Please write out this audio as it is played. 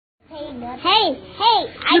Hey,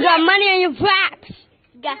 you got money on your props.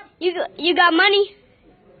 You got money?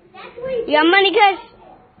 You got money, cuz?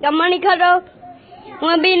 Got money, cuz, though? You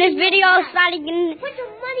wanna be in this video of Shotty at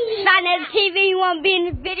the TV? You wanna be in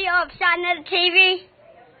this video of Shotty at the TV?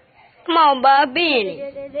 Come on, bud, be in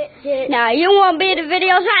it. Now, you wanna be in the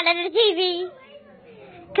video of Shotty at the TV?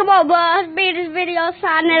 Come on, bud, let's be in this video of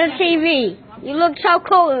Shotty at the TV. You look so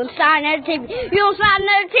cool signing at the TV. You don't sign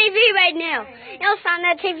at the TV right now. You don't sign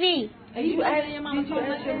at the TV. Are you asking your mama to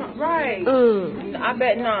ask your mom? Right. I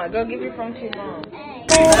bet not. Go give your phone to your mom.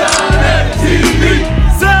 Sign at the TV.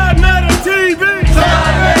 Sign at the TV.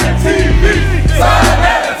 Sign at the TV. Sign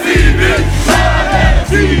at the TV. Sign at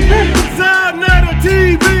the TV. Sign at the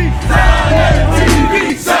TV. Sign at the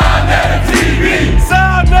TV. Sign at the TV.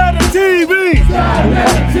 Sign at the TV. Sign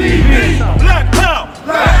at the TV. Black Power.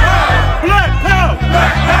 Black Power.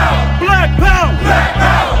 Black Power. Black Power. Black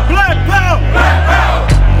Power. Black Power. Black Power.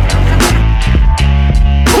 Black Power.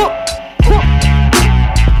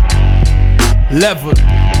 Level.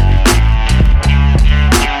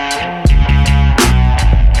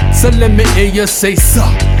 So let me hear you say sa,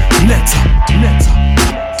 netta, netta,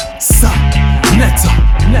 sa, netta,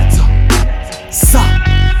 netta, sa,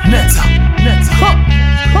 netta, netta.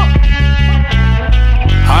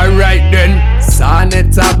 Alright then, sa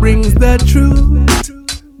netta brings the truth.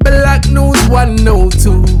 Black News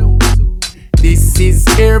 102. This is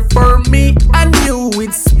here for me and you.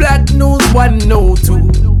 It's Black News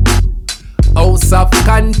 102. House of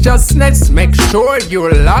Consciousness, make sure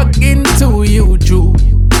you're logged into YouTube.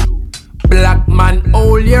 Black man,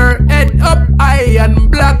 hold your head up high,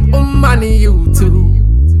 and black woman, you too.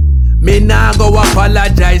 Me nah go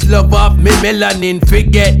apologize, love off me melanin.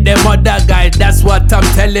 Forget them other guys, that's what I'm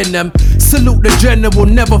telling them. Salute the general,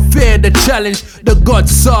 never fear the challenge. The God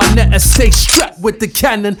saw never stay strapped with the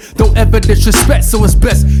cannon. Don't ever disrespect, so it's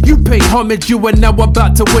best you pay homage. You are now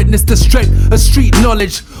about to witness the strength of street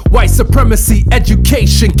knowledge. White supremacy,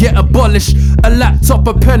 education get abolished. A laptop,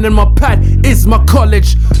 a pen and my pad is my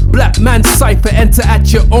college. Black man cipher, enter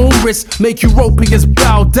at your own risk. Make Europeans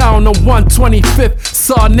bow down on 125th.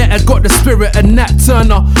 Saw Netta got the spirit of Nat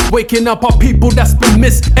Turner. Waking up our people that's been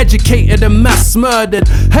miseducated and mass murdered.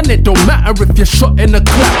 And it don't matter if you're shot in the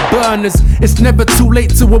clap burners. It's never too late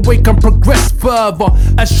to awake and progress further.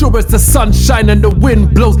 As sure as the sun shines and the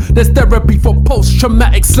wind blows, there's therapy for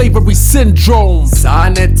post-traumatic slavery syndrome.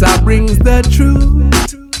 Netta brings the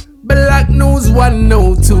truth. Black News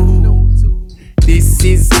 102. This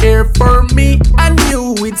is here for me and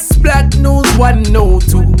you. It's Black News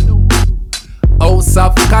 102. House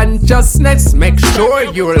of Consciousness, make sure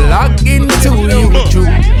you're logged into YouTube.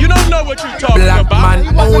 You don't know what you're talking black about.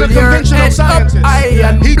 Man, hold your head up high,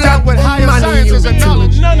 and he black dealt with higher sciences and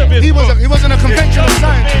knowledge. None of it. He wasn't a conventional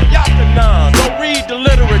scientist. Yakanan, go read the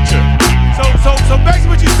literature. So basically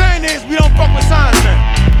what you're saying is we don't fuck with science now.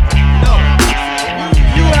 No.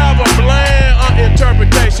 You have a bland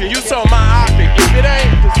interpretation. You saw my optic. If it ain't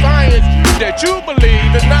the science that you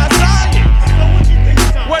believe, it's not science.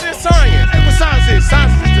 What is science? That's what science is.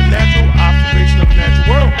 Science is the natural observation of the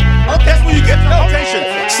natural world. Okay. That's where you get the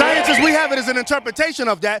notation. Science, as we have it, is an interpretation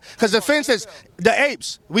of that. Because for instance, the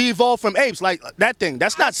apes, we evolved from apes. Like that thing.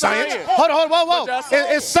 That's not science. Hold on, whoa.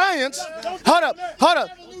 It's science. Hold up.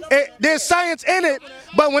 There's science in it,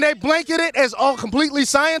 but when they blanket it as all completely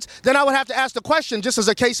science, then I would have to ask the question, just as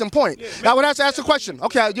a case in point. I would have to ask the question.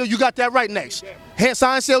 Okay, you got that right next.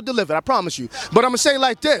 Science still delivered, I promise you. But I'm going to say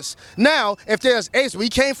like this. Now, if there's apes, we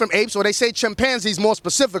came from apes, or they say chimpanzees more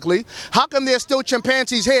specifically, how come there's still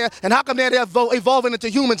chimpanzees here, and how come they're evolving into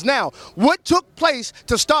humans now? What took place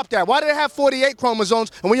to stop that? Why do they have 48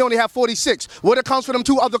 chromosomes, and we only have 46? What accounts for them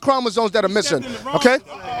 2 other chromosomes that are missing? Okay?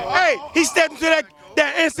 Hey, he stepped into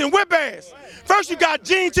that instant whip ass. First you got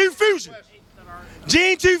gene 2 fusion.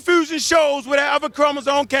 Gene 2 fusion shows where that other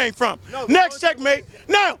chromosome came from. Next checkmate.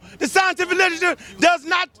 Now, the scientific literature does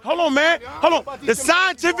not, hold on man, hold on. The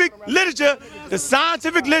scientific literature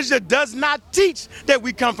does not teach that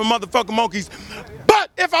we come from motherfucking monkeys.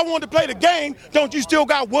 But if I wanted to play the game, don't you still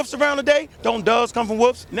got wolves around today? Don't doves come from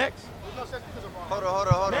wolves? Next. Hold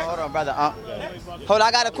on, brother. Hold on,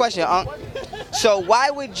 I got a question, So why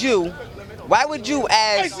would you ask? Why would you?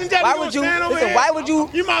 Listen, why would you?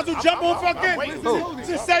 You might as well jump on fucking.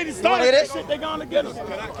 Just say the start of that shit, they gonna get us.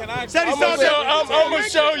 I'm gonna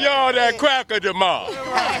show y'all that cracker tomorrow.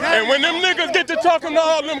 And when them niggas get to talking to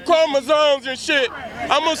all them chromosomes and shit,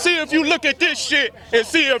 I'm gonna see if you look at this shit and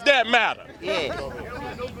see if that matter. Yeah.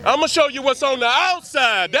 I'm gonna show you what's on the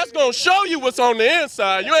outside. That's gonna show you what's on the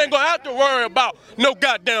inside. You ain't gonna have to worry about no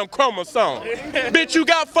goddamn chromosome. Bitch, you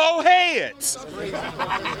got 4 heads.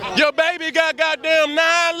 Your baby got goddamn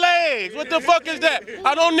 9 legs. eggs. What the fuck is that?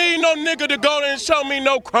 I don't need no nigga to go there and show me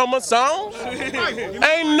no chromosomes.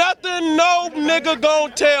 Ain't nothing no nigga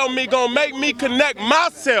gonna tell me gonna make me connect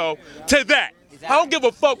myself to that. I don't give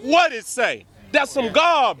a fuck what it say. That's some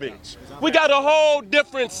garbage. We got a whole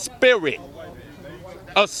different spirit.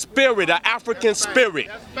 A spirit, an African spirit.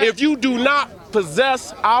 If you do not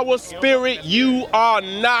possess our spirit, you are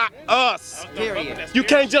not us. Period. You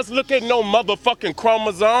can't just look at no motherfucking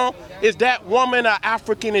chromosome. Is that woman an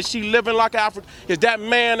African? Is she living like an African? Is that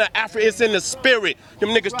man an African? It's in the spirit. Them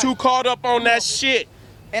niggas too caught up on that shit.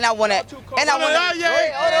 And I want to.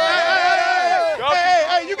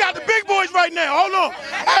 Hey, you got the big boys right now. Hold on.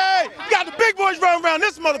 Hey, you got the big boys running around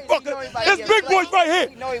this motherfucker. This big boys right here.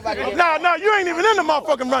 Nah, you ain't even in the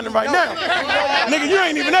motherfucking running right now. Nigga, you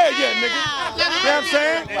ain't even there yet, nigga. You know what I'm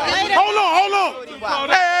saying? Hold on.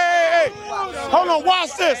 Hey. Hold on,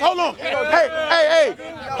 watch this. Hold on. Hey.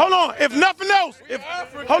 Hold on. If nothing else,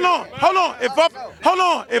 hold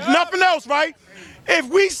on. If nothing else, right? If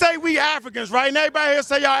we say we Africans, right? And everybody here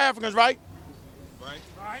say y'all Africans, right? Right.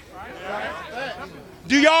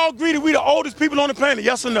 Do y'all agree that we the oldest people on the planet?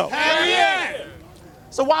 Yes or no? Hell yeah.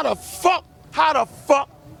 So how the fuck,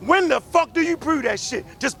 when the fuck do you prove that shit?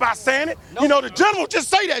 Just by saying it? Nope. You know, the general just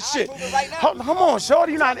say that shit. Right, come on,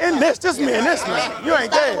 shorty, you're not in this. This man. You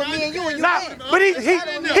ain't there. But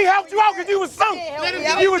he helped you out because you was sunk.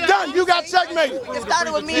 You was done. You got checkmated. It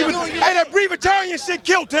started with me and you. Hey, that breatharian shit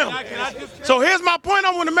killed him. So here's my point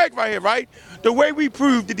I want to make right here, right? The way we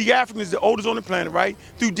proved that the African is the oldest on the planet, right?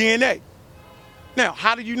 Through DNA. Now,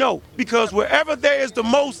 how do you know? Because wherever there is the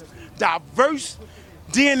most diverse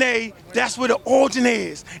DNA, that's where the origin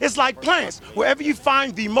is. It's like plants. Wherever you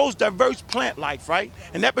find the most diverse plant life, right?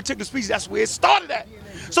 And that particular species, that's where it started at.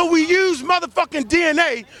 So we use motherfucking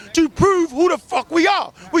DNA to prove who the fuck we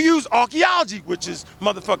are. We use archaeology, which is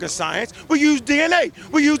motherfucking science. We use DNA.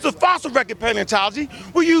 We use the fossil record paleontology.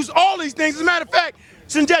 We use all these things. As a matter of fact,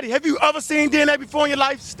 Sinjetti, have you ever seen DNA before in your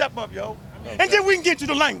life? Step up, yo. Okay. And then we can get to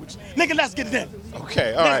the language. Nigga, let's get it in.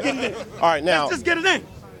 Okay, all right. All right, now. Let's just get it in.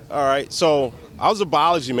 All right, so I was a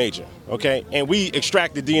biology major, okay? And we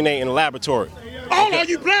extracted DNA in the laboratory. Oh, okay. Are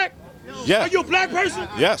you black? Yeah. Are you a black person?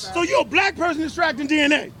 Yes. So you're a black person extracting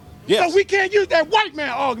DNA? Yes. So we can't use that white man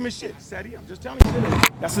argument shit. Sadie, I'm just telling you.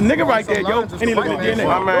 That's a nigga right there, yo. And he looking at DNA.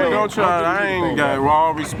 My man, don't try. I ain't got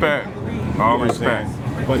all respect. All respect.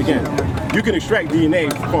 But again, you can extract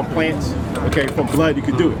DNA from plants, okay, from blood, you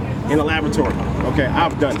can do it in a laboratory, okay?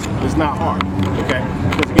 I've done it. It's not hard, okay?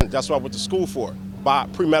 Because again, that's what I went to school for,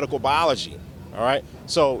 pre-medical biology, all right?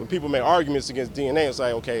 So when people make arguments against DNA, it's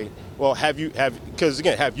like, okay, well, because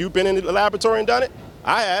again, have you been in the laboratory and done it?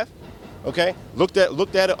 I have, okay? Looked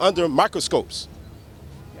at it under microscopes,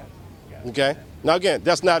 okay? Now again,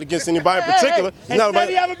 that's not against anybody in particular. Hey, has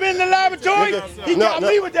he ever been in the laboratory? He got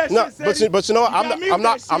me with that shit. But you know what? I'm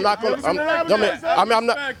not gonna.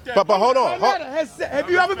 But hold on. Have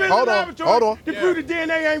you ever been in the laboratory to prove the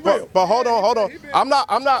DNA ain't real? But hold on. I'm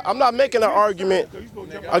not making an argument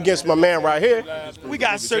against my man right here. We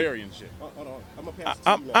got certain shit.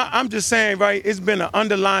 I'm just saying, right? It's been an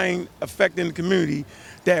underlying effect in the community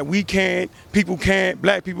that people can't,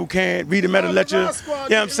 black people can't read a meta lecture. You know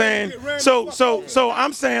what I'm saying? So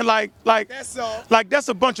I'm saying like that's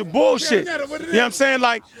a bunch of bullshit. You know what I'm saying?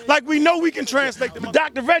 Like we know we can translate. But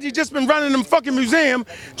Dr. Reggie just been running them fucking museum,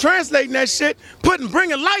 translating that shit,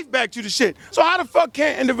 bringing life back to the shit. So how the fuck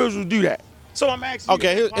can't individuals do that? So I'm asking.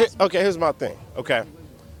 Here's my thing. Okay.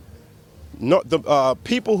 No, the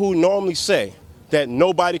people who normally say that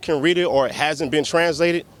nobody can read it or it hasn't been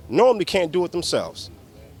translated normally can't do it themselves.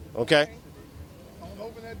 Okay?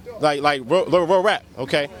 Like real rap,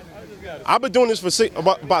 okay? I've been doing this for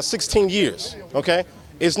about 16 years, okay?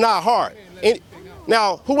 It's not hard.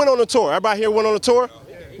 Now, who went on the tour? Everybody here went on the tour?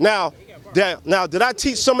 Now, did I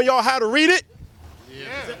teach some of y'all how to read it?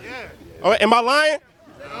 Yeah. Am I lying?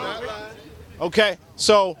 Okay,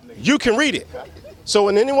 so you can read it. So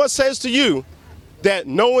when anyone says to you that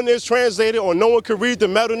no one is translated or no one can read the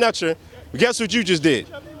Metal Lecture, guess what you just did?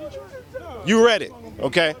 You read it.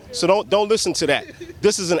 Okay, so don't listen to that.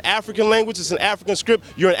 This is an African language, it's an African script.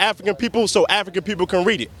 You're an African people, so African people can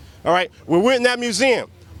read it. All right, when we're in that museum,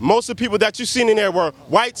 most of the people that you've seen in there were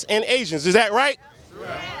whites and Asians. Is that right?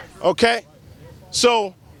 Okay,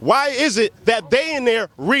 so why is it that they in there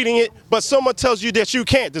reading it, but someone tells you that you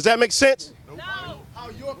can't? Does that make sense? No.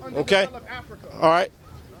 Okay. All right.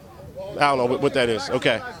 I don't know what that is.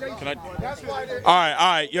 Okay. All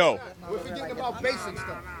right, yo. We're forgetting about basic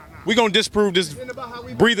stuff. We're going to disprove this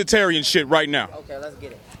breatharian shit right now. Okay, let's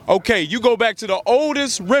get it. Okay, you go back to the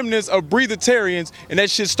oldest remnants of breatharians, and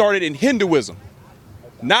that shit started in Hinduism.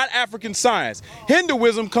 not African science.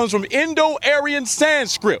 Hinduism comes from Indo-Aryan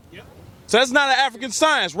Sanskrit. So that's not an African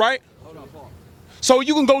science, right? So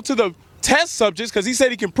you can go to the test subjects, because he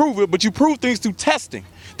said he can prove it, but you prove things through testing.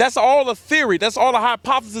 That's all the theory, that's all the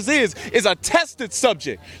hypothesis is a tested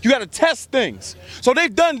subject. You gotta test things. So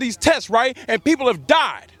they've done these tests, right? And people have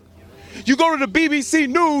died. You go to the BBC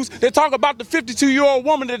News, they talk about the 52-year-old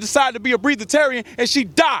woman that decided to be a breatharian and she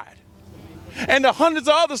died. And the hundreds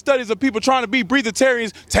of other studies of people trying to be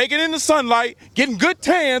breatharians, taking in the sunlight, getting good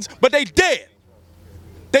tans, but they dead.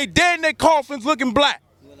 They dead in their coffins looking black.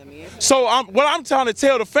 So what I'm trying to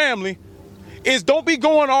tell the family is don't be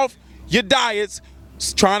going off your diets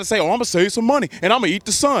trying to say, oh, I'm gonna save some money and I'm gonna eat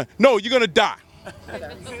the sun. No, you're gonna die.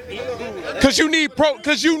 Cause you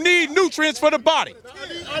need nutrients for the body.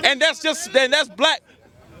 And that's black.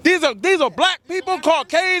 These are black people,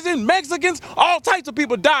 Caucasian, Mexicans, all types of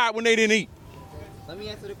people died when they didn't eat. Let me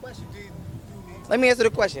answer the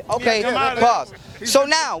question. Okay, pause. So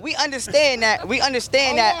now we understand that.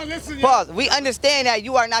 Pause. We understand that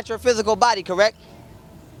you are not your physical body, correct?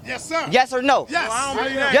 Yes, sir. Yes or no?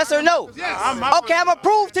 Yes. Yes or no? Yes. Okay, I'm gonna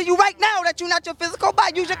prove to you right now that you're not your physical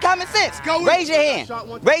body. Use your common sense. Raise your hand.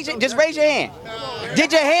 Just raise your hand.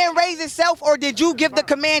 Did your hand raise itself, or did you give the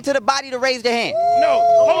command to the body to raise the hand?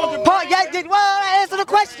 No. Paul, answer the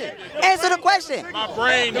question. Answer the question. My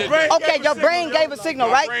brain. Okay, your brain gave a signal,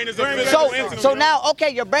 right? So now, okay,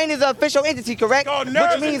 your brain is an official entity, correct?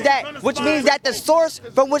 Which means that the source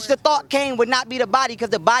from which the thought came would not be the body, because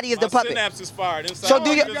the body is the puppet. Synapse is fired inside. So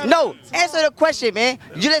do you? No. Answer the question, man.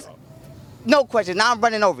 No question. Now I'm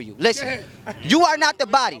running over you. Listen, you are not the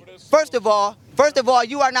body. First of all,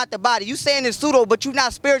 you are not the body. You saying it's pseudo, but you're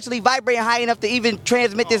not spiritually vibrating high enough to even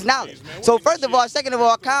transmit this knowledge. So first of all, second of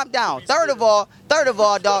all, calm down. Third of all,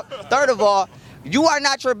 you are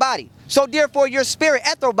not your body. So therefore, your spirit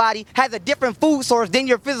ether body has a different food source than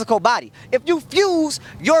your physical body. If you fuse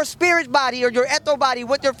your spirit body or your ether body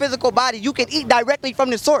with your physical body, you can eat directly from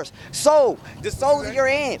the source. So the soles of your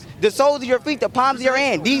hands, the soles of your feet, the palms of your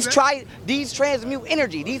hand, these transmute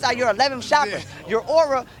energy. These are your 11 chakras. Your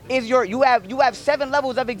aura is you have 7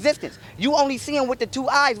 levels of existence. You only see them with the 2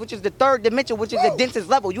 eyes, which is the 3rd dimension, which is the densest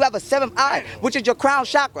level. You have a 7th eye, which is your crown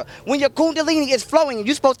chakra. When your kundalini is flowing, and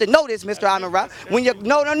you're supposed to know this, Mr. Amin-Ra,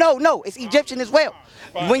 no. It's Egyptian as well.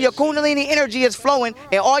 When your kundalini energy is flowing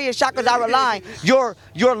and all your chakras are aligned, your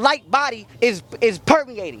light body is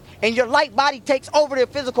permeating, and your light body takes over the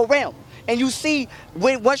physical realm. And you see,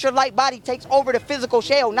 once your light body takes over the physical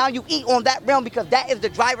shell, now you eat on that realm, because that is the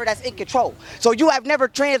driver that's in control. So you have never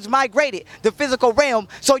transmigrated the physical realm,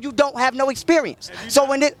 so you don't have no experience.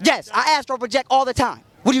 So yes, I astral project all the time.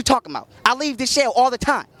 What are you talking about? I leave this shell all the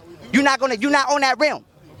time. You're not on that realm.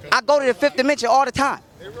 I go to the 5th dimension all the time.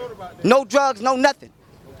 No drugs, no nothing.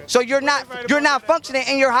 So you're not functioning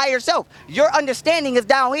in your higher self. Your understanding is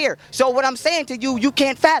down here. So what I'm saying to you, you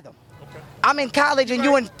can't fathom. I'm in college and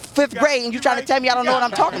you in 5th grade and you trying to tell me I don't know what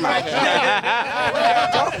I'm talking about.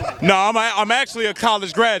 No, I'm actually a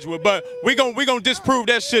college graduate, but we gonna disprove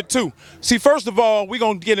that shit too. See, first of all, we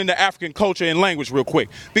gonna get into African culture and language real quick,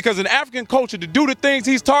 because in African culture, to do the things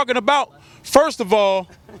he's talking about, first of all,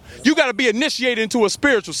 you got to be initiated into a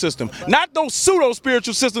spiritual system, not those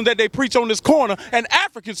pseudo-spiritual systems that they preach on this corner, an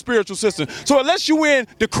African spiritual system. So unless you in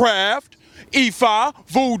the craft, Ifa,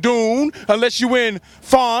 Voodoo, unless you in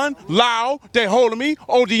Fan, Lao, Deholomi,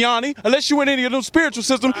 Odiani, unless you in any of those spiritual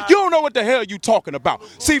systems, you don't know what the hell you talking about.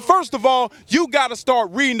 See, first of all, you got to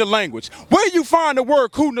start reading the language. Where you find the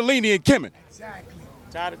word Kundalini and Kemet? Exactly.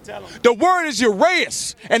 The word is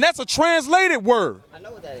Uraeus, and that's a translated word. I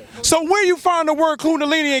know what that is. So where you find the word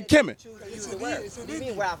Kundalini and Kemet?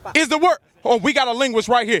 Is the word, oh, we got a linguist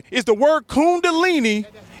right here. Is the word Kundalini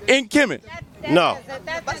in Kemet? No.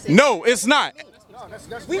 No, it's not.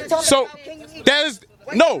 So that is,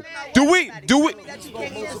 no. Do we?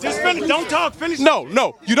 Just finish. Don't talk. Finish. No.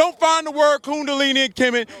 You don't find the word Kundalini and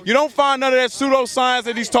Kemet. You don't find none of that pseudoscience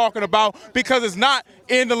that he's talking about, because it's not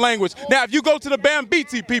in the language. Now, if you go to the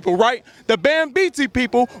Bambiti people, right? The Bambiti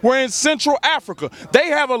people were in Central Africa. They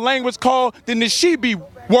have a language called the Nishibi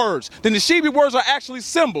words. The Nishibi words are actually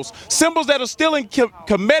symbols that are still in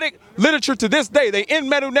Kemetic literature to this day. They in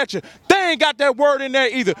Medu Neter. They ain't got that word in there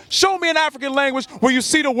either. Show me an African language where you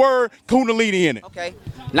see the word Kundalini in it. Okay.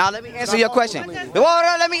 Now let me answer your question.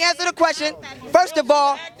 Let me answer the question. First of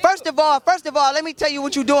all, let me tell you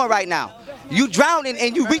what you're doing right now. You drowning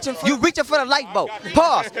and you reaching for the lifeboat.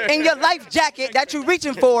 Pause. And your life jacket that you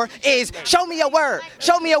reaching for is show me a word.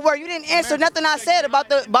 Show me a word. You didn't answer nothing I said about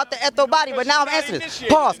the etho body, but now I'm answering this.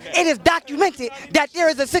 Pause. It is documented that there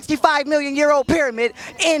is a 65 million year old pyramid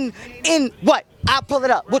in what? I'll pull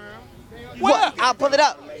it up. What? I'll pull it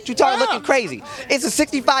up. You talking looking crazy. It's a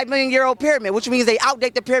 65 million year old pyramid, which means they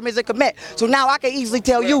outdate the pyramids in Kemet. So now I can easily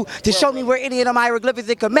tell you to show me where any of them hieroglyphics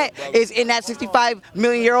in Kemet is in that 65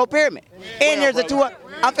 million year old pyramid. And there's a 200.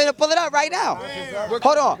 I'm finna pull it up right now.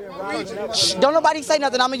 Hold on. Shh, don't nobody say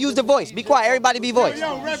nothing. I'm gonna use the voice. Be quiet. Everybody be voice.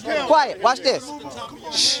 Quiet. Watch this.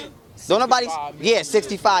 Shh. Don't nobody. Yeah,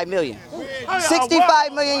 65 million.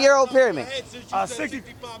 65 million year old pyramid.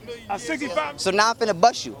 65. So now I'm finna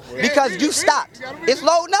bust you because you stopped. It's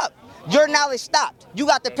loading up. Your knowledge stopped. You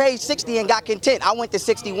got to page 60 and got content. I went to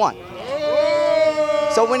 61.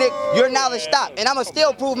 So when your knowledge stopped, and I'm gonna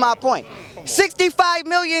still prove my point. 65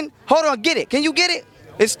 million. Hold on, get it. Can you get it?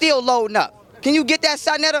 It's still loading up. Can you get that,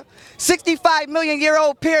 Sonetta? 65 million year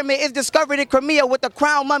old pyramid is discovered in Crimea with the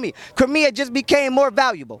crown mummy. Crimea just became more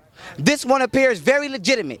valuable. This one appears very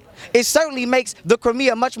legitimate. It certainly makes the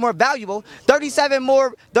Crimea much more valuable. 37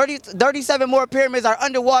 more pyramids are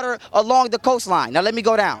underwater along the coastline. Now let me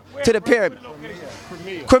go down to the pyramid.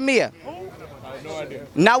 Crimea.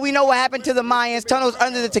 Now we know what happened to the Mayans. Tunnels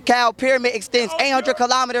under the Tikal pyramid extends 800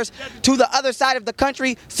 kilometers to the other side of the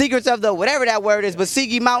country. Secrets of the whatever that word is,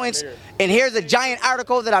 Basigi Mountains. And here's a giant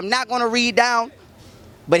article that I'm not going to read down.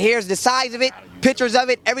 But here's the size of it, pictures of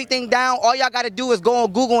it, everything down. All y'all got to do is go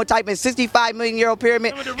on Google and type in 65 million year old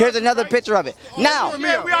pyramid. Here's another picture of it. Now,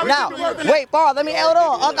 wait, Paul, let me hold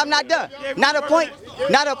on. I'm not done. Not a point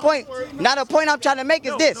I'm trying to make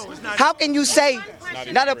is this. How can you say,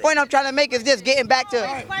 now the point I'm trying to make is this, getting back to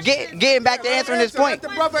answering this point.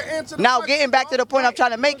 Now getting back to the point I'm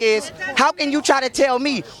trying to make is, how can you try to tell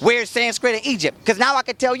me where's Sanskrit in Egypt? Because now I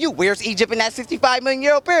can tell you where's Egypt in that 65 million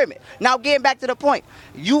year old pyramid. Now getting back to the point,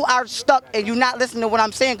 you are stuck and you're not listening to what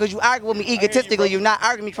I'm saying because you argue with me egotistically, you're not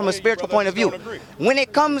arguing me from a spiritual point of view. When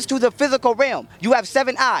it comes to the physical realm, you have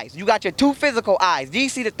 7 eyes. You got your 2 physical eyes.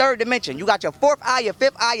 These see the 3rd dimension. You got your 4th eye, your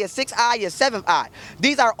 5th eye, your 6th eye, your 7th eye.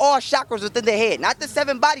 These are all chakras within the head. Not the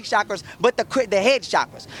 7 body chakras, but the head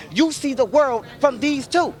chakras. You see the world from these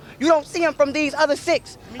 2. You don't see them from these other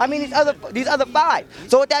 6. I mean these other 5.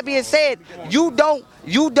 So with that being said, you don't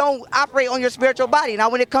operate on your spiritual body. Now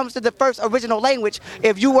when it comes to the first original language,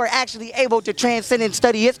 if you were actually able to transcend and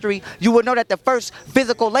study history, you would know that the first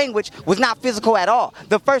physical language was not physical at all.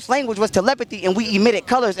 The first language was telepathy, and we emitted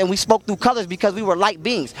colors and we spoke through colors because we were light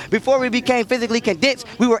beings. Before we became physically condensed,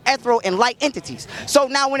 we were ethereal and light entities. So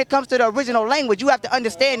now when it comes to the original language, you have to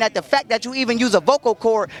understand that the fact that you even use a vocal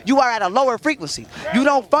cord, you are at a lower frequency. You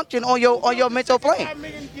don't function on your mental plane.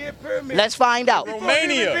 Let's find out.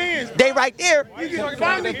 Romania. They right there.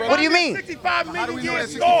 What do you mean? 65 million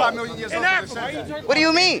years in Africa. What do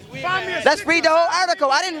you mean? Let's read the whole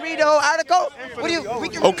article. I didn't read the whole article. What do you? We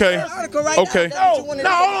can read the whole article right now. No,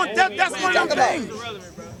 hold on. That's one of them things.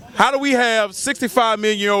 How do we have 65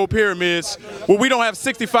 million year old pyramids when we don't have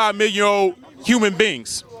 65 million year old human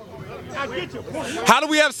beings? How do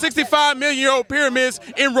we have 65 million year old pyramids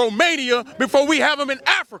in Romania before we have them in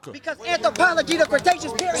Africa? Because anthropology, the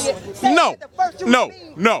Cretaceous period. No. The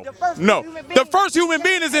first human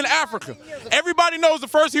being is in Africa. Everybody knows the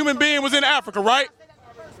first human being was in Africa, right?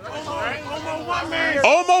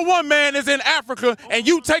 Almost one man is in Africa, and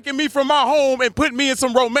you taking me from my home and putting me in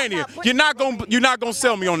some Romania. You're not gonna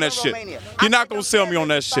sell me on that shit. You're not gonna sell me on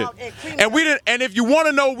that shit. And we didn't. And if you want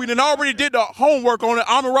to know, we done already did the homework on it.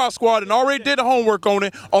 Amara Squad and already did the homework on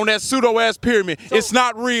it on that pseudo ass pyramid. It's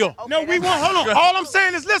not real. No, we won't. Hold on. All I'm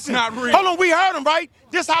saying is, listen. Not real. Hold on. We heard him, right?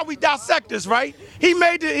 This is how we dissect this, right? He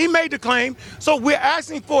made the claim. So we're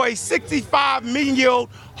asking for a 65 million year old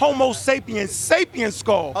Homo sapien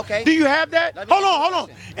skull. Okay. Do you have that? Hold on.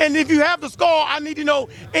 And if you have the skull, I need to know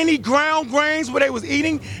any ground grains where they was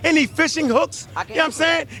eating, any fishing hooks, you know what I'm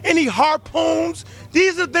saying? Any harpoons.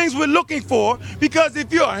 These are things we're looking for because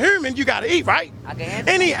if you're a human, you got to eat, right?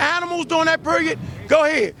 Any animals during that period, go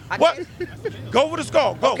ahead. What? Go with the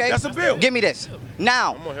skull. Go. Okay. That's a bill. Give me this.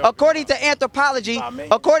 Now, according to anthropology,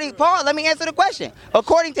 Paul, let me answer the question.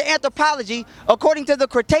 According to anthropology, according to the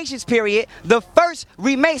Cretaceous period, the first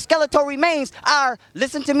skeletal remains are,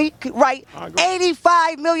 listen to me right,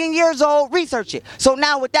 85 million years old. Research it. So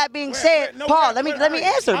now, with that being said, Paul, let me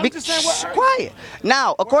answer. Shh, quiet.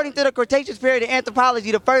 Now, according to the Cretaceous period in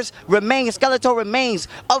anthropology, the first skeletal remains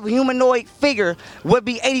of a humanoid figure would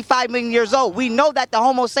be 85 million years old. We know that the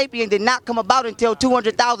Homo sapien did not come about until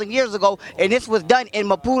 200,000 years ago, and this was done in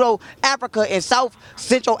Maputo, Africa, in South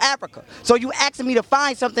Central Africa. So you asking me to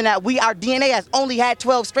find something that our DNA has only had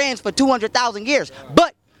 12 strands for 200,000 years.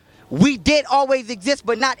 But we did always exist,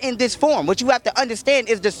 but not in this form. What you have to understand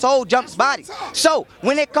is the soul jumps body. So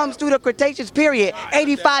when it comes to the Cretaceous period,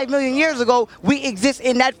 85 million years ago, we exist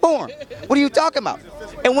in that form. What are you talking about?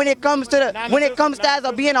 And when it comes to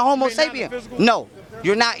as being a Homo sapien, no,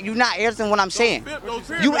 you're not answering what I'm saying.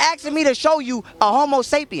 You asking me to show you a Homo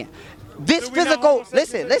sapien. This physical,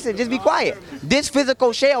 listen, just be quiet. This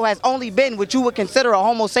physical shell has only been what you would consider a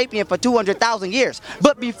Homo sapien for 200,000 years.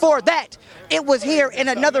 But before that, it was here in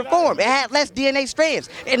another form. It had less DNA strands.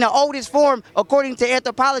 In the oldest form, according to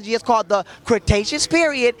anthropology, it's called the Cretaceous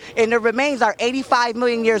period, and the remains are 85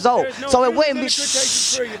 million years old. So it wouldn't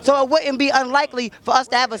be unlikely for us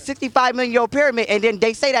to have a 65 million year old pyramid, and then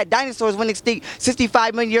they say that dinosaurs went extinct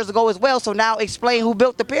 65 million years ago as well. So now explain who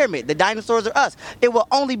built the pyramid. The dinosaurs are us. It will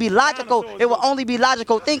only be logical. It will only be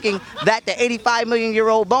logical thinking that the 85 million year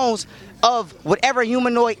old bones of whatever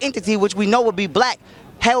humanoid entity, which we know will be black,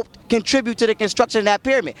 helped contribute to the construction of that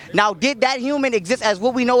pyramid. Now, did that human exist as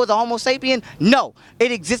what we know as a Homo sapien? No.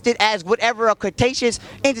 It existed as whatever a Cretaceous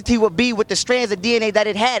entity would be with the strands of DNA that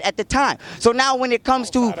it had at the time. So now when it comes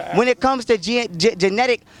to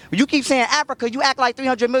genetic, you keep saying Africa, you act like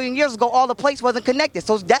 300 million years ago all the plates wasn't connected.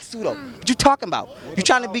 So that's pseudo. What you talking about? You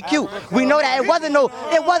trying to be cute. We know that it wasn't no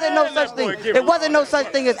such thing. It wasn't no such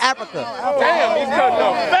thing as Africa. Damn, he's cutting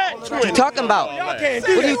off fat. What you talking about? What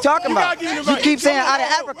are you talking about? You keep saying out of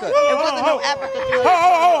Africa. It wasn't no Africa.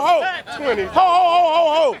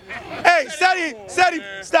 Ho. Hey, Seti,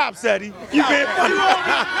 stop, Seti. You been funny.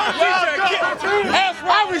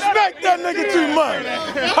 I respect that nigga too much.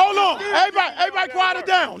 Hold on. Everybody quiet it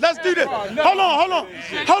down. Let's do this. Hold on.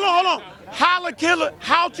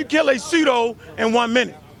 How to kill a pseudo in 1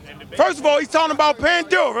 minute. First of all, he's talking about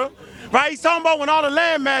Pandora, right? He's talking about when all the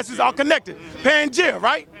land masses are connected. Pangea,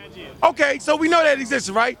 right? Okay, so we know that exists,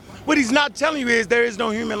 right? What he's not telling you is there is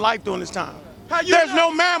no human life during this time. There's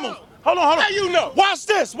no mammals. Hold on. How you know? Watch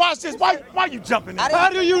this. Why you jumping in? How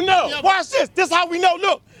do you know? Watch this. This is how we know.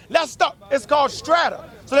 Look, let's start. It's called strata.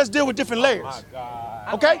 So let's deal with different layers.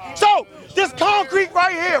 Okay? So this concrete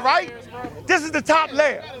right here, right? This is the top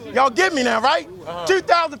layer. Y'all get me now, right?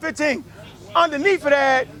 2015. Underneath of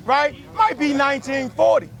that, right, might be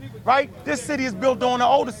 1940. Right? This city is built on an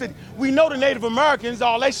older city. We know the Native Americans,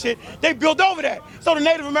 all that shit, they built over that. So the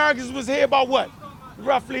Native Americans was here about what?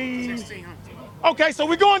 Roughly 1600. Okay, so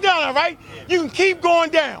we're going down now, right? You can keep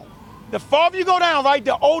going down. The farther you go down, right,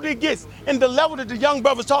 the older it gets. And the level that the young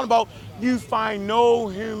brother's talking about, you find no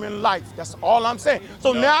human life. That's all I'm saying.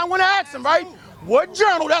 So now I want to ask him, right? What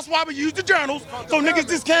journal? That's why we use the journals, so niggas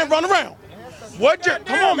just can't run around. What journal?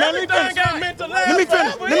 Come on, man. Let me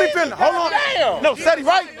finish. Hold on. No, Seti,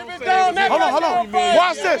 right? Hold on.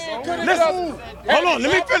 Watch this. Listen. Hold on.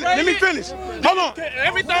 Let me finish. Hold on.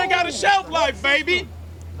 Everything got a shelf life, baby.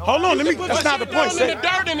 Hold on. That's not the point, Seti. It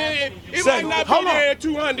might not be there in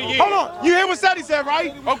 200 years. Hold on. You hear what Seti said,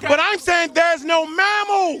 right? Okay. But I'm saying there's no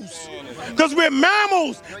mammals. Because we're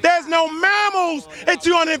mammals. There's no mammals in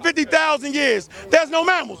 250,000 years. There's no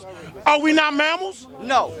mammals. Are we not mammals?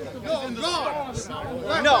 No.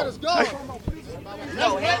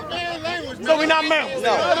 So we're not mammals.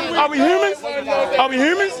 No. Are we humans? You are not.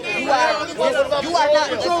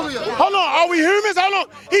 Hold on. Are we humans? Hold on.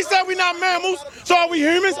 He said we're not mammals. So are we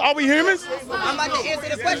humans? I'm about to answer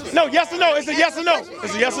the question. No, yes or no. It's a yes or no.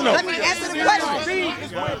 Let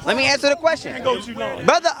me answer the question. Can't go too long.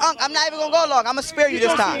 Brother Unc, I'm not even going to go long. I'm going to spare you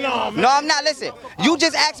this time. No, I'm not. Listen, you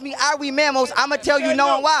just asked me, are we mammals? I'm going to tell you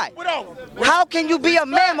no and why. How can you be a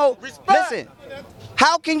mammal? Listen.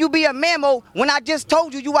 How can you be a mammal when I just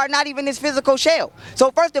told you are not even this physical shell? So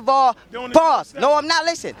first of all, pause. No, I'm not.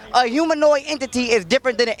 Listen, a humanoid entity is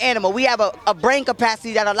different than an animal. We have a brain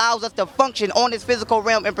capacity that allows us to function on this physical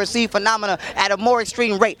realm and perceive phenomena at a more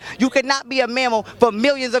extreme rate. You cannot be a mammal for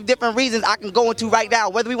millions of different reasons I can go into right now.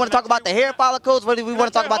 Whether we want to talk about the hair follicles, whether we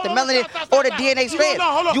want to talk about the melanin or the DNA strands.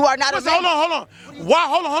 You are not a mammal. Hold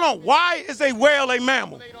on. Why is a whale a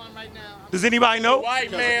mammal? Does anybody know? The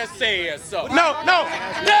white man says so. No.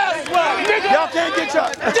 That's right. Y'all can't get y'all.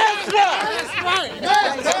 That's right.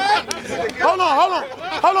 Hold on.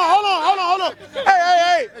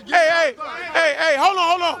 Hey,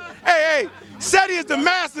 hold on. Hey. Seti is the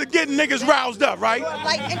master of getting niggas roused up, right?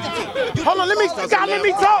 Hold on, you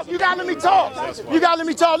gotta let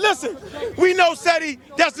me talk. Listen, we know Seti,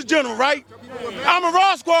 that's the general, right? I'm a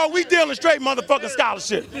Raw Squad, we dealing straight motherfucking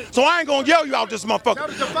scholarship. So I ain't gonna yell you out this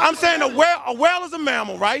motherfucker. I'm saying a whale is a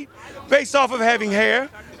mammal, right? Based off of having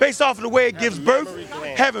hair, based off of the way it gives birth,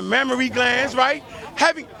 having mammary glands, right?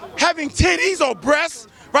 Having titties or breasts,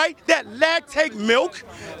 right? That lactate milk.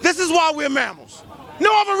 This is why we're mammals.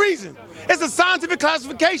 No other reason. It's a scientific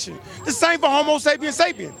classification. The same for Homo sapiens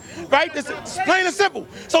sapien, right? It's plain and simple.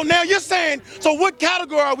 So now you're saying, so what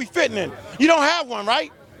category are we fitting in? You don't have one,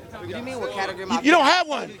 right? What do you mean what category? You don't have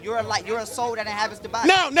one. You're a soul that inhabits the body.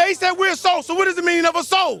 Now he said we're a soul. So what does it mean of a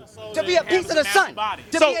soul? To be a piece of the sun.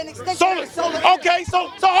 To be an extension of the soul. Okay, so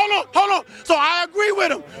hold on. So I agree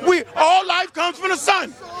with him. All life comes from the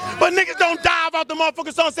sun. But niggas don't dive out the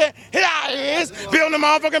motherfucking sun and say, here I is, building the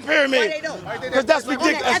motherfucking pyramid. Because that's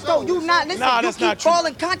ridiculous. You not listening. Nah, that's not true.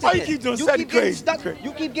 Falling consciousness. Why you keep doing study crazy?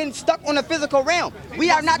 You keep getting stuck on the physical realm. We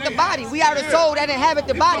are not the body. We are the soul that inhabit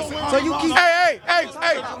the body. So you keep. Hey. That's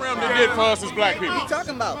the realm they did for us as black people. What are you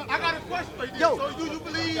talking about? I got a question for you. Yo. So you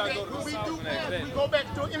believe that when we do this, we go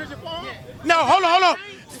back to an energy form? No, hold on.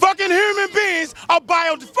 Fucking human beings are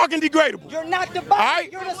fucking degradable. You're not the body.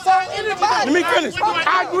 Right? You're the soul in the body. Let me finish.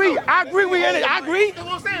 I agree. We in it. I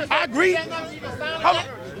agree. Hold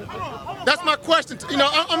on. That's my question. You know,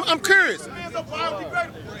 I'm curious.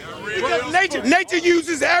 Because nature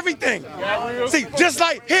uses everything. See, just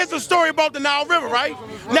like, here's a story about the Nile River, right?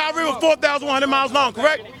 Nile River 4,100 miles long,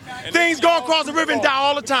 correct? Things go across the river and die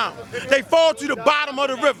all the time. They fall to the bottom of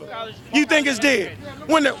the river. You think it's dead.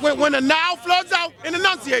 When the Nile floods out and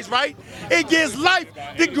enunciates, right? It gives life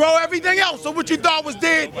to grow everything else. So what you thought was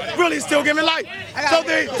dead, really is still giving life.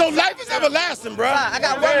 So life is everlasting, bro. I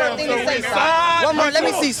got one more thing to say, son. One more. Let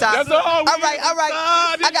me see, son. All right.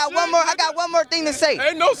 I got one more thing to say.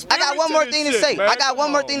 I got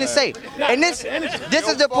one more thing to say. And this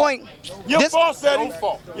is the point. Your fault, Ceddy.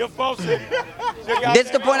 Your fault, Ceddy. This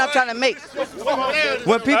is the point I'm trying to make.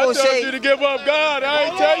 When people say, I told you to give up God, I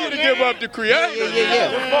ain't tell you to give up the Creator. Yeah.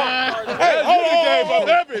 Hey, you gave up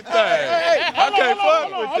everything. I can't fuck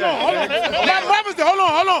with that. My brother's there. Hold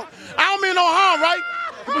on. I don't mean no harm, right?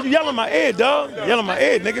 But you yelling my head, dog. Yelling my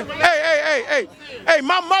head, nigga. Hey,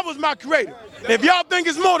 my mother's my creator. If y'all think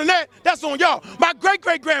it's more than that, that's on y'all. My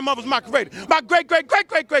great-great-grandmother's my creator. My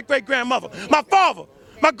great-great-great-great-great-great-grandmother. My father.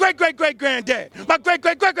 My great-great-great-granddad. My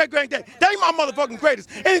great-great-great-great-granddad. They my motherfucking greatest.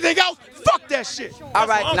 Anything else, fuck that shit. All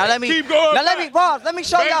right, now let me pause. Let me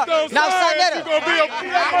show y'all. Now, Sonetta. You're going to be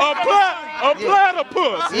a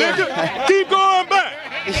platypus, nigga. Keep going back.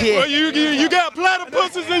 Yeah. Well, you got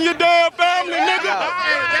platypuses in your damn family, nigga.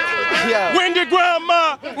 Yeah. When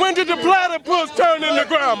did the platypus turn into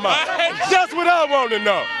grandma? That's what I want to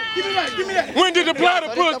know. Give me that. When did the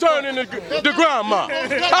platypus turn into the grandma?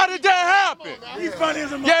 How did that happen? You funny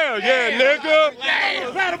as a mother. Yeah,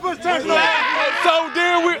 nigga. Platypus turns into So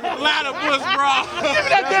then we platypus, bro. Give me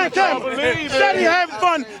that damn camera. Steady having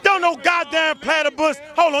fun. Don't no goddamn platypus.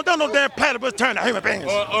 Hold on, don't no damn platypus turn to human beings.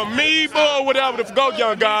 Amoeba or whatever the go,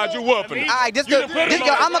 young guys, you whooping. All right,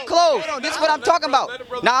 I'ma close. This is what I'm talking about.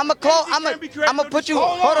 Now I'ma close. I'ma put you.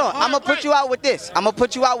 Hold on. I'ma put you out with this. I'ma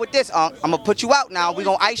put you out now. We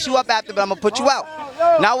gonna ice you up after, but I'm gonna put you out.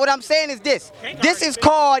 Now what I'm saying is this. This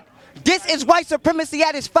is white supremacy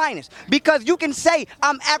at its finest, because you can say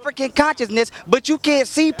I'm African consciousness, but you can't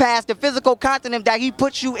see past the physical continent that he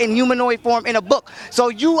puts you in humanoid form in a book. So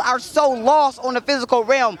you are so lost on the physical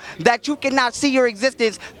realm that you cannot see your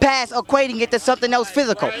existence past equating it to something else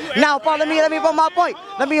physical. Now, Paul, let me put my point.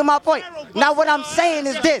 Now what I'm saying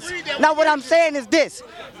is this.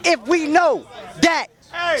 If we know that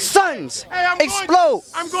suns explode.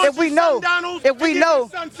 If we know,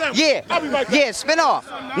 spin off.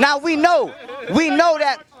 Now we know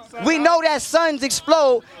that suns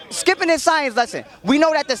explode. Skipping this science lesson, we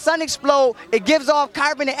know that the sun explodes, it gives off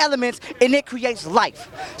carbon and elements, and it creates life.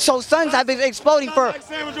 So suns have been exploding for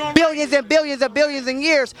billions and billions and billions of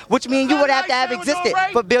years, which means you would have to have existed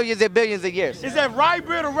for billions and billions of years. Is that rye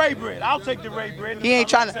bread or ray bread? I'll take the ray bread. He ain't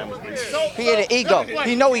trying to. He had an ego.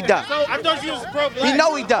 He know he done. I thought you was pro-black. He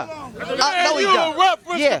know he done. You a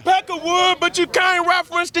reference to Peckerwood, but you can't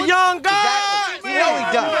reference the young guy. Exactly. He know he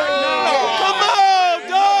done. Come on,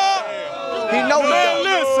 dog. He know he done.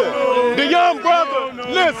 Listen,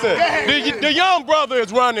 the young brother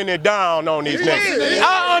is running it down on these niggas.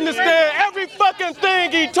 I understand every fucking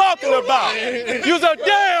thing he talking about. You's a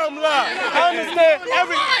damn lie. I understand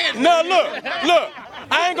every. Now look.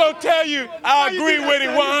 I ain't gonna tell you I agree with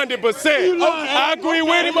him 100%. I agree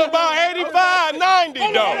with him about 85, 90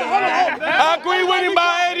 though. I agree with him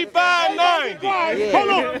about 85, 90.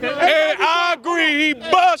 And I agree he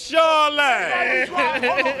bust y'all ass.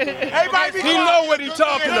 He know what he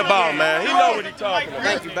talking about, man. He know what he talking about.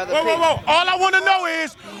 Thank you, brother. Whoa. All I want to know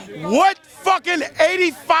is what fucking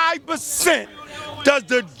 85% does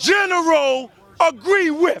the general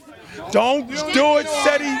agree with? Don't do it,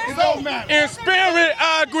 Seti. In spirit,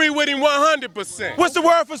 I agree with him 100%. What's the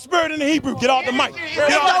word for spirit in the Hebrew? Get off the mic.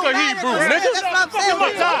 Get off the Hebrew, nigga. That's what I'm saying.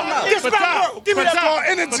 Get my word. Give me that called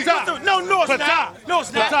energy. No, it's not. No,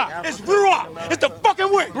 it's not. It's ruach. It's the fucking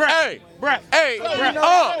wind. Hey,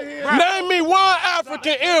 name me one African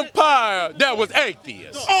fucking empire that was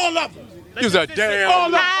atheists. All of them. You was a damn. All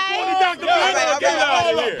of them. Dr. Black. Get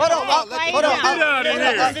out of here. Hold on.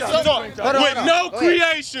 Get out of here. With no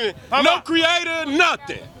creation, no creator,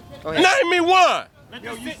 nothing. Name me one.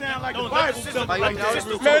 Yo, you sound like the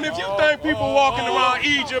Bible. Man, if you think people walking around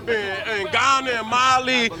Egypt and Ghana and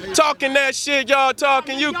Mali talking that shit y'all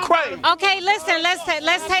talking, you crazy. Okay, listen, let's take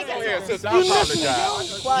I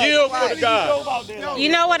apologize. Yield for the God. You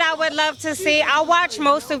know what I would love to see? I watch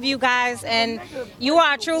most of you guys, and you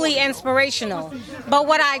are truly inspirational. But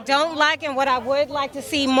what I don't like and what I would like to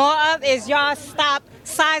see more of is y'all stop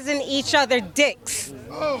sizing each other dicks.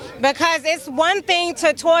 Because it's one thing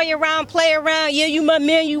to toy around, play around, yeah, you my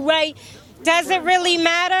man, you right. Does it really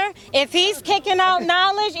matter? If he's kicking out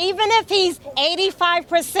knowledge, even if he's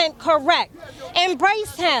 85% correct,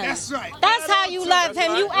 embrace him. That's right. That's how you love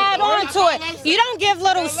him. You add on to it. You don't give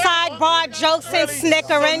little sidebar jokes and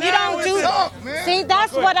snickering. You don't do that. See,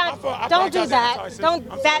 that's what don't do that.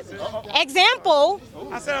 Example,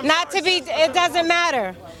 not to be, it doesn't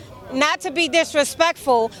matter. Not to be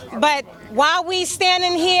disrespectful, but while we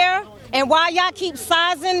standing here and while y'all keep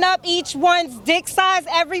sizing up each one's dick size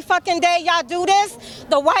every fucking day y'all do this,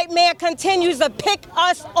 the white man continues to pick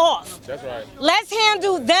us off. That's right. Let's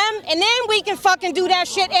handle them, and then we can fucking do that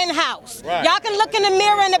shit in-house. Right. Y'all can look in the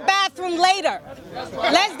mirror in the bathroom later.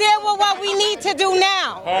 Let's deal with what we need to do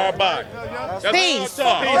now. Hard body. Peace.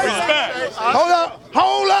 Respect. Hold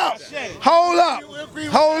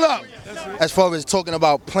up. As far as talking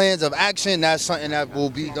about plans of action, that's something that will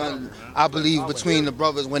be done, I believe, between the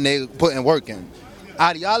brothers when they put in work in.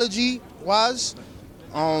 Ideology-wise,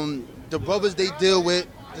 the brothers, they deal with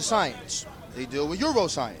the science. They deal with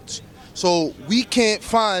Euroscience. So we can't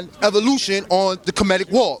find evolution on the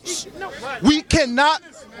Kemetic walls. We cannot.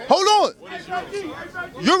 Hold on.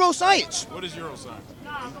 Neuroscience. What is neuroscience?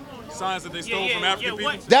 Science that they stole from African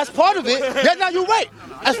people? That's part of it. Yeah, now you're right.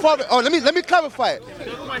 That's part of it. Oh, let me clarify it.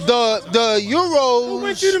 The Euros. Who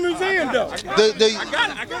went to the museum though?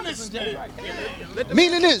 I got it.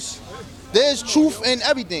 Meaning this, there's truth in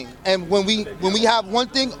everything, and when we have one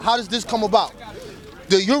thing, how does this come about?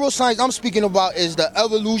 The Euroscience I'm speaking about is the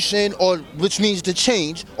evolution, or which means the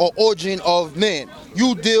change or origin of man.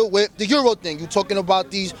 You deal with the Euro thing. You're talking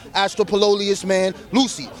about these Astropololius man,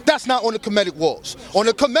 Lucy. That's not on the Kemetic walls. On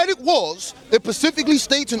the Kemetic walls, it specifically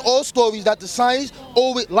states in all stories that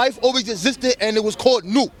life always existed, and it was called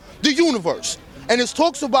Nu, the universe. And it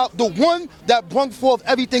talks about the one that brought forth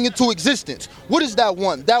everything into existence. What is that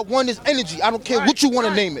one? That one is energy. I don't care what you want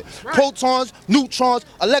to name it. Protons, neutrons,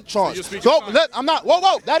 electrons. So I'm not.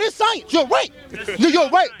 Whoa. That is science. You're right. You're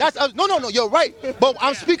right. That's no. You're right. But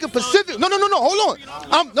I'm speaking specific. No. Hold on.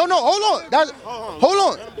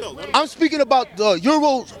 Hold on. I'm speaking about the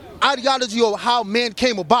Euro ideology of how man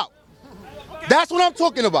came about. That's what I'm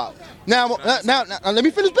talking about. Now, let me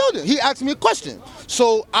finish building. He asked me a question.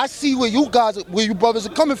 So I see where you brothers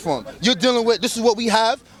are coming from. You're dealing with, this is what we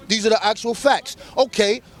have. These are the actual facts.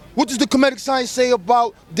 Okay, what does the Kemetic science say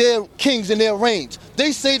about their kings and their reigns?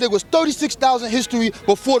 They say there was 36,000 history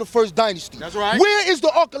before the first dynasty. That's right. Where is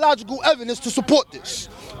the archaeological evidence to support this?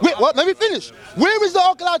 Let me finish. Where is the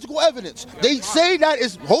archaeological evidence? They say that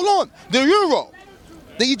is, hold on, the Euro,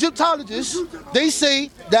 the Egyptologists, they say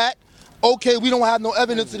that, okay, we don't have no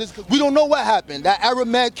evidence of this. We don't know what happened. That Arab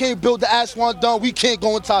man can't build the Aswan Dome. We can't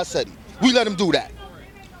go in Tarseti. We let him do that.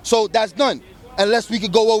 So that's done. Unless we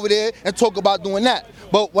could go over there and talk about doing that.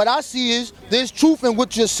 But what I see is there's truth in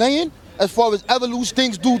what you're saying as far as evolution,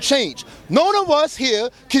 things do change. None of us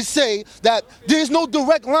here can say that there's no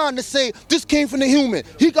direct line to say this came from the human.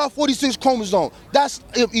 He got 46 chromosomes. That's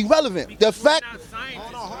irrelevant. The fact,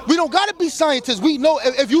 we don't gotta be scientists. We know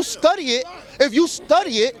if you study it,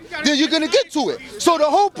 then you're gonna get to it. So the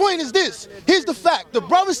whole point is this. Here's the fact. The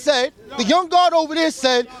brother said, the young God over there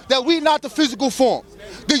said that we not the physical form.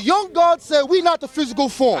 The young God said we not the physical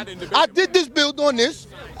form. I did this build on this.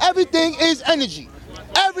 Everything is energy.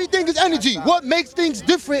 Everything is energy. What makes things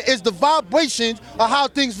different is the vibrations of how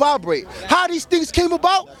things vibrate. How these things came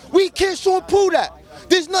about, we can't show and prove that.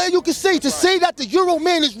 There's nothing you can say to say that the Euro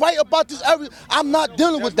man is right about this area. I'm not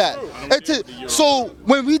dealing with that. So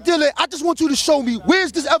when we deal it, I just want you to show me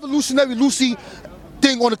where's this evolutionary Lucy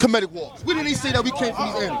thing on the Kemetic wall. Where did they say that we came from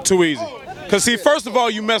these animals? Too easy. Because see, first of all,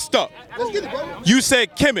 you messed up. Let's get it, brother. You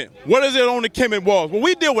said Kemet. What is it on the Kemet walls? Well,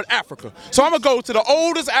 we deal with Africa. So I'm going to go to the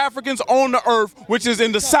oldest Africans on the earth, which is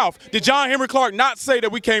in the South. Did John Henry Clark not say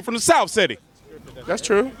that we came from the South, said he? That's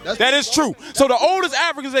true. That is true. So the oldest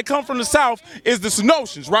Africans that come from the South is the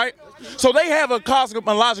Cenotians, right? So they have a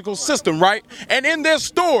cosmological system, right? And in their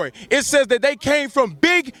story, it says that they came from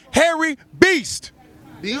big, hairy beasts.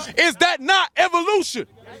 Is that not evolution?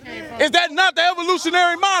 Is that not the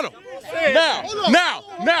evolutionary model? Now,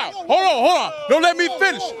 hold on. Don't let me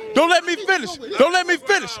finish. Let me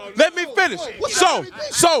finish.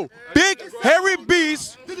 So, big hairy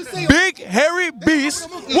beast. What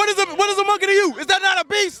is a monkey to you? Is that not a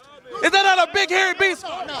beast? Is that not a big hairy beast?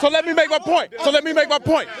 So let me make my point.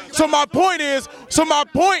 So my point is,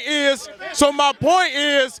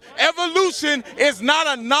 evolution is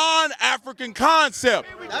not a non-African concept.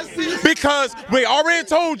 Because we already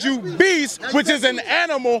told you beast, which is an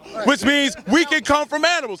animal, which means we can come from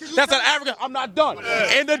animals. That's an African, I'm not done.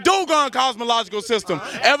 In the Dogon cosmological system,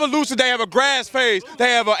 evolution, they have a grass phase,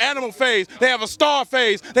 they have an animal phase, they have a star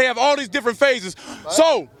phase, they have all these different phases.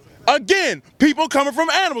 So, again, people coming from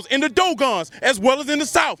animals in the Dogons as well as in the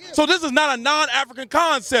South. So this is not a non-African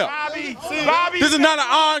concept. This is not a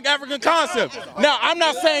non-African concept. Now, I'm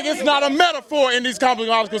not saying it's not a metaphor in these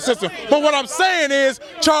cosmological systems, but what I'm saying is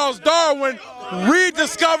Charles Darwin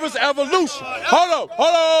rediscovers evolution. Hold up.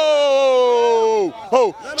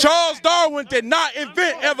 Charles Darwin did not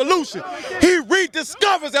invent evolution. He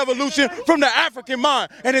rediscovers evolution from the African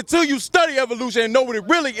mind. And until you study evolution and know what it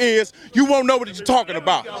really is, you won't know what you're talking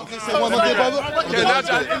about. Come here,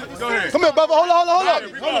 brother.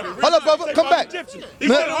 Hold up, brother. Come back.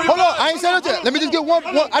 Hold on. I ain't said it yet. Let me just get one.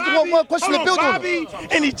 I just want one question to build on.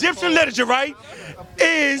 In Egyptian literature, right,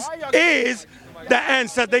 is the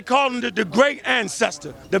ancestor. They call him the great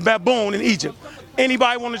ancestor, the baboon in Egypt.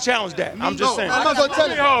 Anybody want to challenge that? I'm just saying. I'm not gonna tell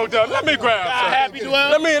you. Hold up. Let me grab something.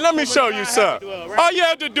 Let me show you something. All you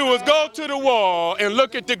have to do is go to the wall and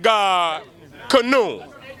look at the god Khnum.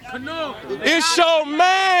 It show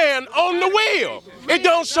man on the wheel. It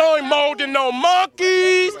don't show him molding no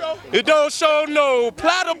monkeys. It don't show no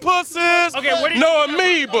platypuses, no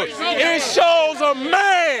amoebas. It shows a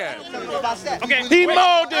man. He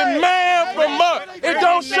molded man from mud. It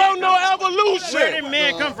don't show no evolution. Where did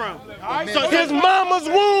man come from? His mama's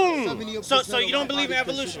womb. So you don't believe in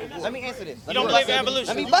evolution? Let me answer this. You don't believe in evolution?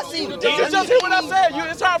 Let me bust you. Just hear what I said.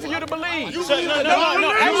 It's hard for you to believe. You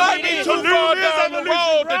might be too far down the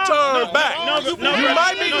road to turn back. You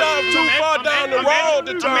might be too far down the road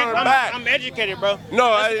to turn back. I'm educated, bro.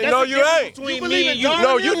 No, you ain't.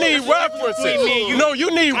 No, you need references. No,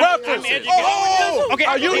 you need references.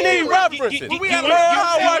 You need references.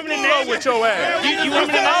 I'll wipe the floor with your ass.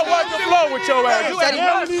 I'll wipe the floor with your ass.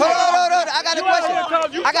 Hold on. I got a question. Hold on.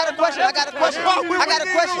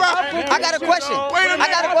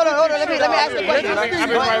 Let me ask the question.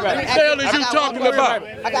 What the hell is you talking about?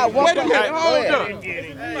 I got one. Wait a minute. Hold on.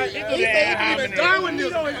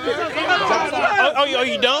 Oh,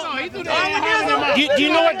 you don't? Do you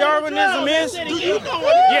know what Darwinism is?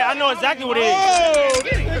 Yeah, I know exactly what it is.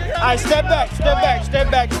 All right, step back. Step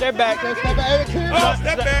back.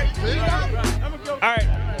 All right.